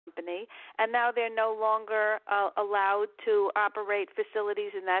company, and now they're no longer allowed to operate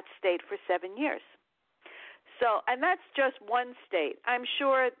facilities in that state for 7 years. So, and that's just one state. I'm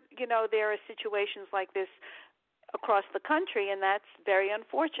sure, there are situations like this across the country, and that's very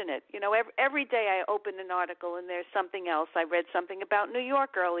unfortunate. Every day I open an article and there's something else. I read something about New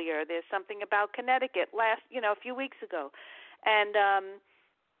York earlier. There's something about Connecticut a few weeks ago. And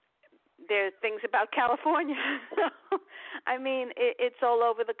there's things about California. I mean, it's all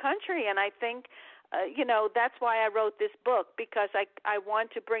over the country, and I think that's why I wrote this book, because I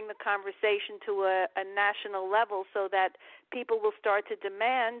want to bring the conversation to a national level so that people will start to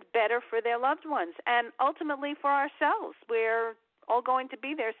demand better for their loved ones and ultimately for ourselves. We're all going to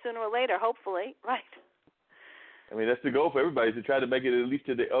be there sooner or later, hopefully, right? I mean, that's the goal for everybody, to try to make it at least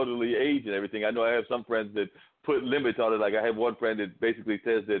to the elderly age and everything. I know I have some friends that put limits on it. Like I have one friend that basically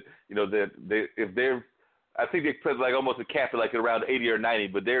says that, if they're, I think they put like almost a cap at like around 80 or 90,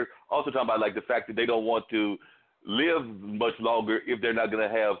 but they're also talking about like the fact that they don't want to live much longer if they're not going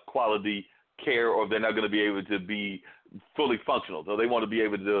to have quality care, or if they're not going to be able to be fully functional. So they want to be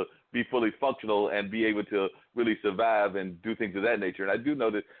able to be fully functional and be able to really survive and do things of that nature. And I do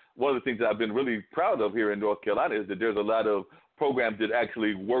know that one of the things that I've been really proud of here in North Carolina is that there's a lot of programs that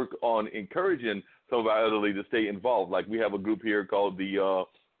actually work on encouraging some of our elderly to stay involved. Like we have a group here called the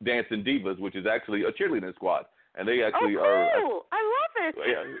Dancing Divas, which is actually a cheerleading squad, and they actually are. Oh, cool! I love it.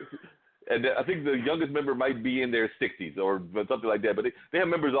 Yeah, and I think the youngest member might be in their 60s or something like that. But they have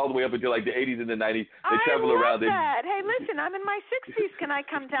members all the way up until like the 80s and the 90s. They travel around. I love that. Hey, listen, I'm in my 60s. Can I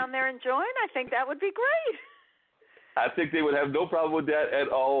come down there and join? I think that would be great. I think they would have no problem with that at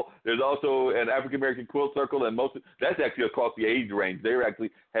all. There's also an African-American quilt circle, and that's actually across the age range. They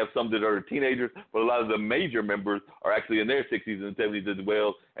actually have some that are teenagers, but a lot of the major members are actually in their 60s and 70s as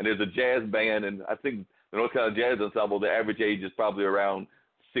well. And there's a jazz band, and I think the North Carolina Jazz Ensemble, the average age is probably around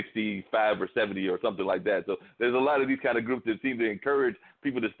 65 or 70 or something like that. So there's a lot of these kind of groups that seem to encourage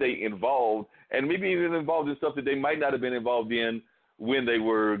people to stay involved, and maybe even involved in stuff that they might not have been involved in when they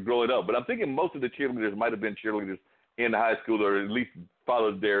were growing up. But I'm thinking most of the cheerleaders might have been cheerleaders in high school, or at least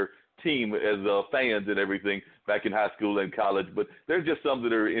followed their team as fans and everything back in high school and college. But there's just some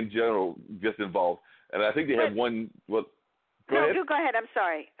that are in general just involved. And I think they have one. Well, go ahead. Go ahead. I'm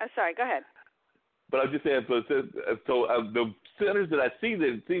sorry. Go ahead. But I was just saying, the centers that I see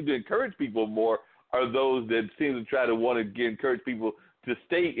that seem to encourage people more are those that seem to try to want to encourage people to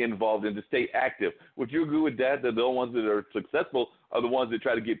stay involved and to stay active. Would you agree with that, that the ones that are successful are the ones that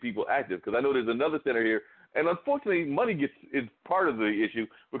try to get people active? Because I know there's another center here, and unfortunately money is part of the issue,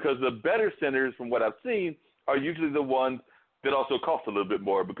 because the better centers, from what I've seen, are usually the ones that also cost a little bit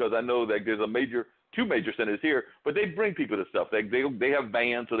more, because I know that there's two major centers here, but they bring people to stuff. They have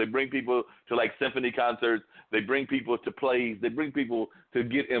bands, so they bring people to like symphony concerts. They bring people to plays. They bring people to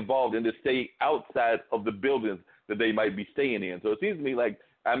get involved and to stay outside of the buildings that they might be staying in. So it seems to me like,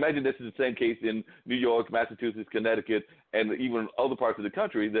 I imagine this is the same case in New York, Massachusetts, Connecticut, and even other parts of the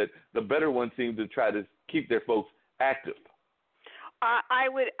country, that the better ones seem to try to keep their folks active. I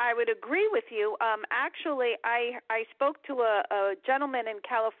would agree with you. Actually, I spoke to a gentleman in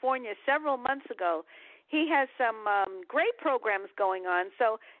California several months ago. He has some great programs going on.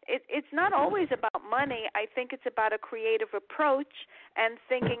 So it's not always about money. I think it's about a creative approach and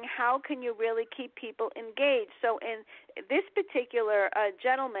thinking, how can you really keep people engaged? So in this particular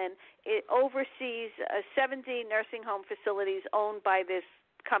gentleman, it oversees 70 nursing home facilities owned by this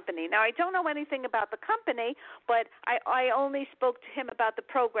company. Now, I don't know anything about the company, but I only spoke to him about the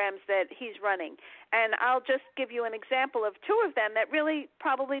programs that he's running. And I'll just give you an example of two of them that really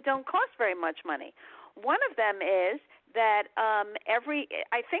probably don't cost very much money. One of them is that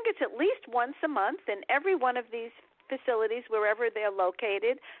I think it's at least once a month in every one of these facilities, wherever they're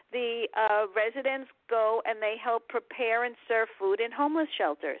located, the residents go and they help prepare and serve food in homeless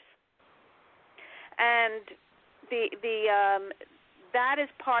shelters. And that is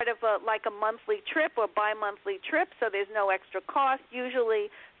part of a monthly trip or bi-monthly trip, so there's no extra cost. Usually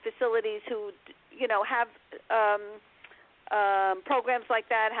facilities who, have programs like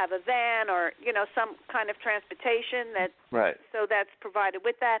that have a van or, some kind of transportation right. So that's provided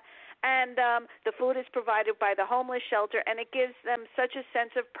with that. And the food is provided by the homeless shelter, and it gives them such a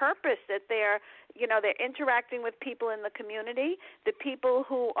sense of purpose that they're interacting with people in the community. The people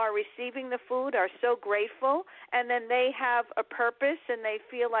who are receiving the food are so grateful, and then they have a purpose, and they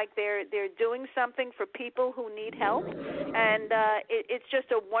feel like they're doing something for people who need help. And it's just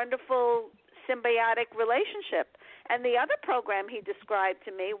a wonderful symbiotic relationship. And the other program he described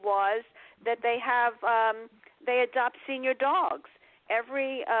to me was that they adopt senior dogs.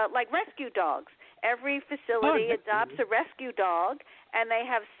 Like rescue dogs. Every facility adopts a rescue dog, and they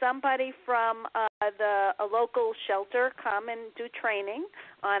have somebody from a local shelter come and do training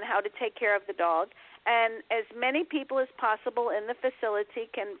on how to take care of the dog. And as many people as possible in the facility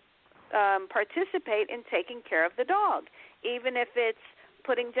can participate in taking care of the dog, even if it's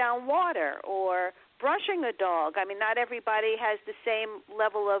putting down water or brushing a dog. I mean, not everybody has the same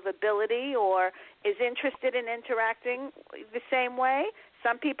level of ability or is interested in interacting the same way.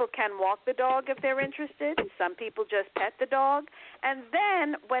 Some people can walk the dog if they're interested. Some people just pet the dog. And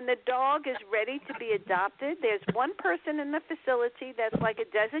then when the dog is ready to be adopted, there's one person in the facility that's like a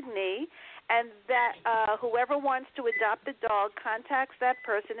designee, and that whoever wants to adopt the dog contacts that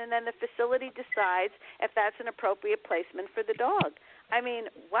person, and then the facility decides if that's an appropriate placement for the dog. I mean,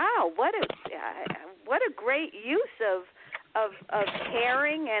 wow, what a great use of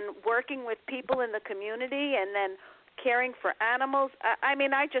caring and working with people in the community, and then caring for animals. I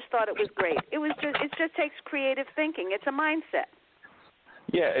mean, I just thought it was great. It just takes creative thinking. It's a mindset.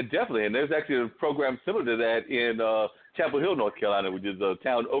 Yeah, definitely. And there's actually a program similar to that in Chapel Hill, North Carolina, which is a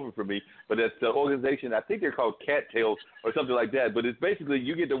town over from me. But it's the organization, I think they're called Cattails or something like that. But it's basically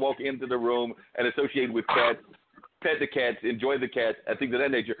you get to walk into the room and associate with cats, pet the cats, enjoy the cats, and things of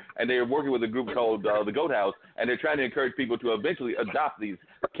that nature. And they're working with a group called the Goat House, and they're trying to encourage people to eventually adopt these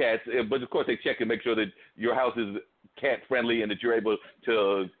cats. But, of course, they check and make sure that your house is cat-friendly and that you're able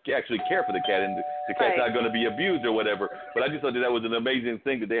to actually care for the cat and the cat's not going to be abused or whatever. But I just thought that was an amazing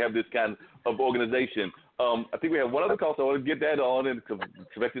thing that they have this kind of organization. I think we have one other call, so I want to get that on, and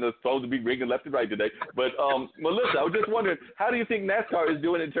expecting those phones to be ringing left and right today. But, Melissa, I was just wondering, how do you think NASCAR is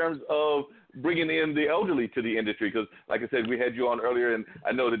doing in terms of bringing in the elderly to the industry? Because, like I said, we had you on earlier, and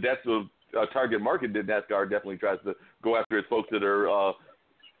I know that that's a target market that NASCAR definitely tries to go after, is folks that are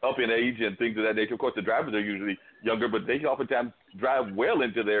up in age and things of that nature. Of course, the drivers are usually younger, but they oftentimes drive well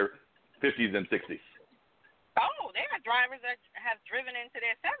into their 50s and 60s. Oh, there are drivers that have driven into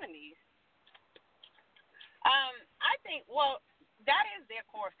their 70s. I think, well, that is their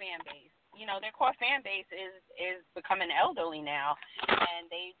core fan base. You know, their core fan base is becoming elderly now, and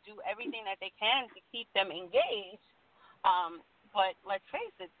they do everything that they can to keep them engaged. But let's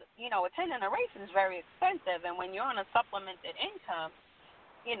face it, you know, attending a race is very expensive, and when you're on a supplemented income,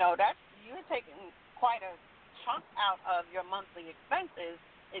 you know, you're taking quite a chunk out of your monthly expenses.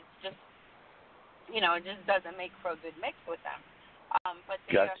 It's just, you know, it just doesn't make for a good mix with them. But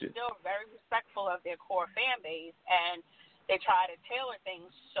they are still very respectful of their core fan base, and they try to tailor things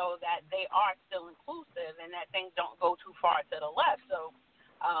so that they are still inclusive and that things don't go too far to the left. So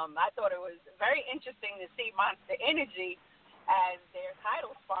I thought it was very interesting to see Monster Energy as their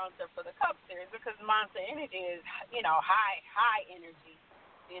title sponsor for the Cup Series, because Monster Energy is, you know, high energy.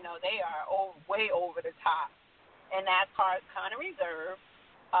 You know, they are way over the top. And NASCAR is kind of reserved.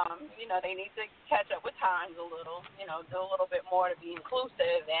 You know, they need to catch up with times a little, you know, do a little bit more to be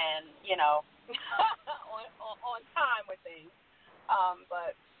inclusive and, you know, on time with things.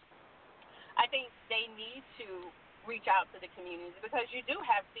 But I think they need to reach out to the communities, because you do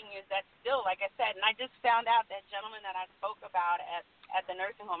have seniors that still, like I said, and I just found out that gentleman that I spoke about at the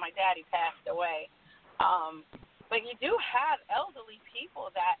nursing home, my daddy passed away. But you do have elderly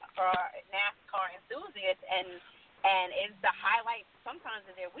people that are NASCAR enthusiasts, and it's the highlight sometimes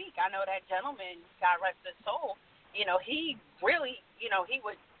of their week. I know that gentleman, God rest his soul, you know, he really, you know, he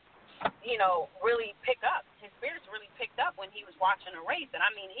would, you know, really pick up. His spirits really picked up when he was watching a race. And, I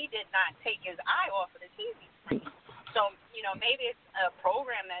mean, he did not take his eye off of the TV screen. So, you know, maybe it's a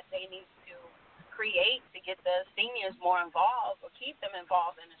program that they need to create to get the seniors more involved or keep them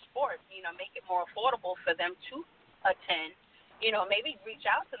involved in the sport, you know, make it more affordable for them to attend, you know, maybe reach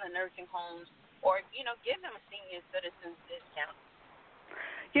out to the nursing homes or, you know, give them a senior citizens discount.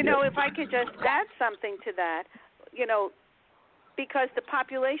 You know, if I could just add something to that, you know, because the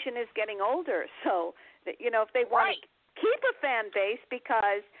population is getting older, so, you know, if they want to keep a fan base,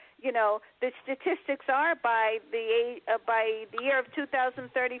 because, you know, the statistics are by the year of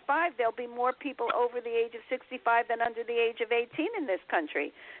 2035, there'll be more people over the age of 65 than under the age of 18 in this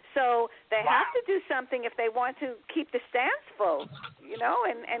country. So they have to do something if they want to keep the stands full, you know,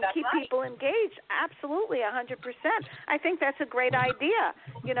 and keep people engaged. Absolutely, 100%. I think that's a great idea.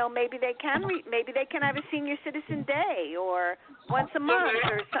 You know, maybe they can have a senior citizen day or once a month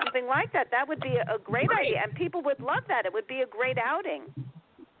or something like that. That would be a great idea, and people would love that. It would be a great outing.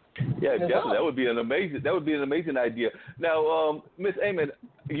 Yeah, definitely. That would be an amazing idea. Now, Miss Amon,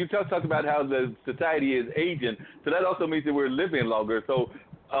 you talked about how the society is aging, so that also means that we're living longer. So,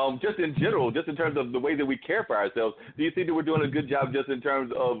 just in general, just in terms of the way that we care for ourselves, do you think that we're doing a good job just in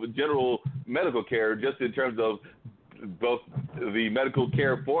terms of general medical care, just in terms of both the medical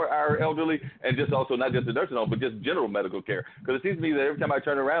care for our elderly, and just also not just the nursing home, but just general medical care. Because it seems to me that every time I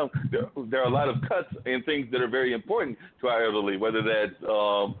turn around, there are a lot of cuts in things that are very important to our elderly, whether that's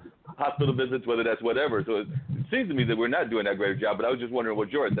hospital visits, whether that's whatever. So it seems to me that we're not doing that great a job, but I was just wondering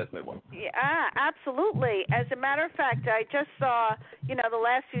what your assessment was. Yeah, absolutely. As a matter of fact, I just saw, the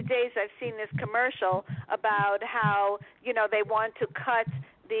last few days I've seen this commercial about how, they want to cut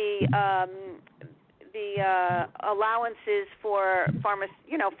the allowances for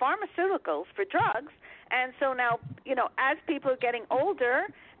pharmaceuticals for drugs. And so now, as people are getting older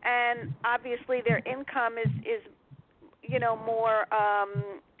and obviously their income is more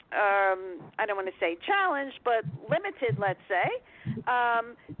I don't want to say challenged, but limited, let's say.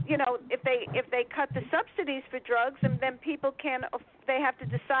 If they cut the subsidies for drugs, and then people they have to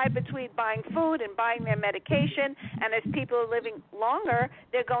decide between buying food and buying their medication. And as people are living longer,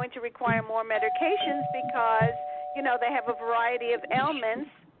 they're going to require more medications because they have a variety of ailments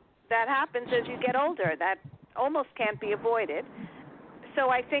that happens as you get older that almost can't be avoided. So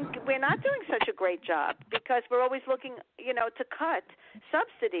I think we're not doing such a great job because we're always looking, to cut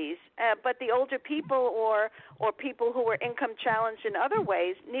subsidies. But the older people or people who are income challenged in other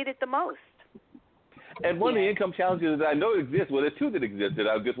ways need it the most. And one of the income challenges that I know exist, well, there's two that exist that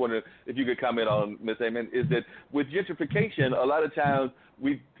I was just wondering if you could comment on, Ms. Amen, is that with gentrification, a lot of times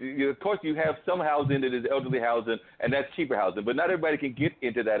of course, you have some housing that is elderly housing, and that's cheaper housing, but not everybody can get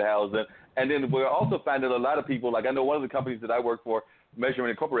into that housing. And then we're also finding a lot of people, like I know one of the companies that I work for, Measurement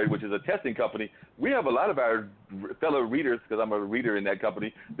Incorporated, which is a testing company, we have a lot of our fellow readers, because I'm a reader in that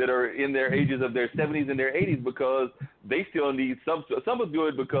company, that are in their ages of their 70s and their 80s because they still need some will do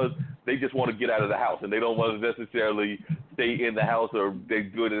it because they just want to get out of the house and they don't want to necessarily stay in the house, or they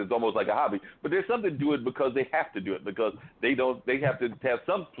do it as almost like a hobby. But there's some that do it because they have to do it, because they have to have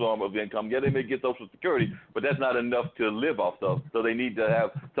some form of income. Yeah, they may get Social Security, but that's not enough to live off of. So they need to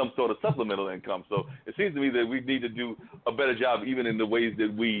have some sort of supplemental income. So it seems to me that we need to do a better job even in the ways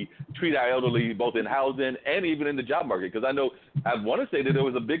that we treat our elderly, both in housing and even in the job market. Because I want to say that there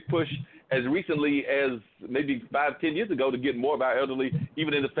was a big push as recently as maybe 5-10 years ago to get more of our elderly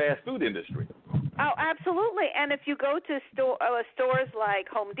even in the fast food industry. Oh, absolutely. And if you go to stores like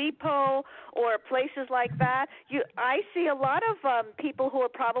Home Depot or places like that, I see a lot of people who are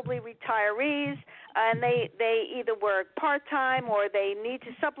probably retirees, and they either work part-time or they need to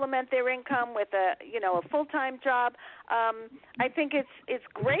supplement their income with a full-time job. I think it's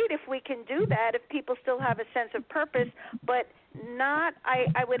great if we can do that, if people still have a sense of purpose, but not.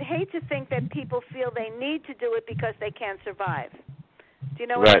 I would hate to think that people feel they need to do it because they can't survive. Do you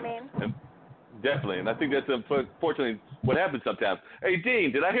know what I mean? Definitely, and I think that's unfortunately what happens sometimes. Hey,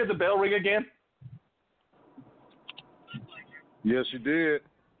 Dean, did I hear the bell ring again? Yes, you did.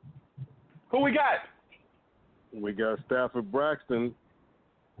 Who we got? We got Stafford Braxton,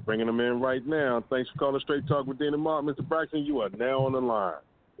 bringing him in right now. Thanks for calling Straight Talk with Dean and Mark. Mr. Braxton, you are now on the line.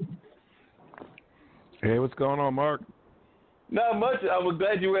 Hey, what's going on, Mark? Not much. I'm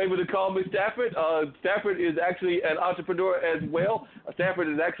glad you were able to call me Stafford. Stafford is actually an entrepreneur as well. Stafford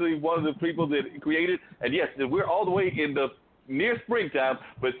is actually one of the people that created, and yes, we're all the way in the near springtime,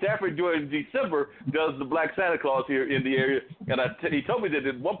 but Stafford during December does the Black Santa Claus here in the area, and he told me that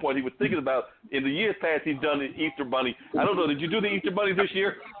at one point he was thinking about, in the years past, he's done the Easter Bunny. I don't know, did you do the Easter Bunny this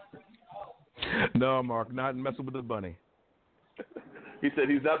year? No, Mark, not messing with the bunny. He said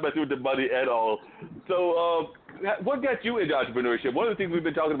he's not messing with the bunny at all. So what got you into entrepreneurship? One of the things we've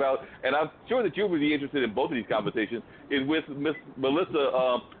been talking about, and I'm sure that you'll be interested in both of these conversations, is with Miss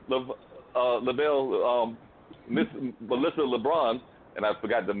Melisa Miss Melisa LeBron, and I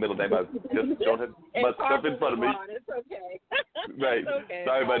forgot the middle name. I just don't have my stuff in front of me. It's okay. Right. It's okay.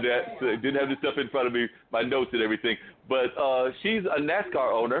 Sorry about that. Didn't have the stuff in front of me, my notes and everything. But she's a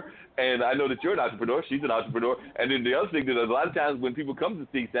Nascar owner, and I know that you're an entrepreneur. She's an entrepreneur. And then the other thing that a lot of times when people come to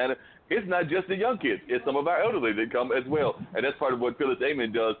see Santa, it's not just the young kids. It's some of our elderly that come as well. And that's part of what Phyllis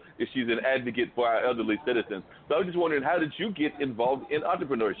Amon does, is she's an advocate for our elderly citizens. So I was just wondering, how did you get involved in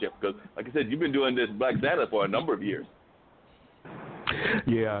entrepreneurship? Because, like I said, you've been doing this Black Santa for a number of years.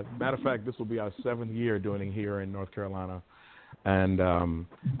 Yeah, matter of fact, this will be our 7th year doing it here in North Carolina. And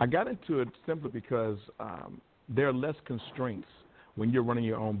I got into it simply because there are less constraints when you're running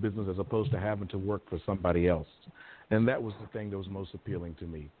your own business as opposed to having to work for somebody else. And that was the thing that was most appealing to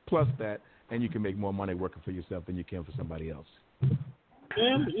me. Plus that, and you can make more money working for yourself than you can for somebody else.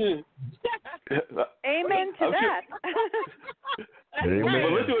 Mm-hmm. Amen to that.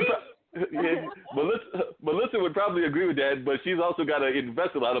 Amen. Yeah, Melissa would probably agree with that, but she's also got to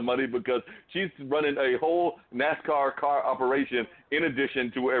invest a lot of money because she's running a whole NASCAR car operation in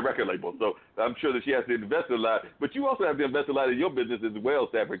addition to a record label. So I'm sure that she has to invest a lot. But you also have to invest a lot in your business as well,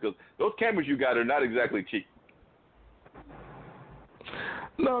 Stafford, because those cameras you got are not exactly cheap.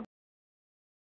 No,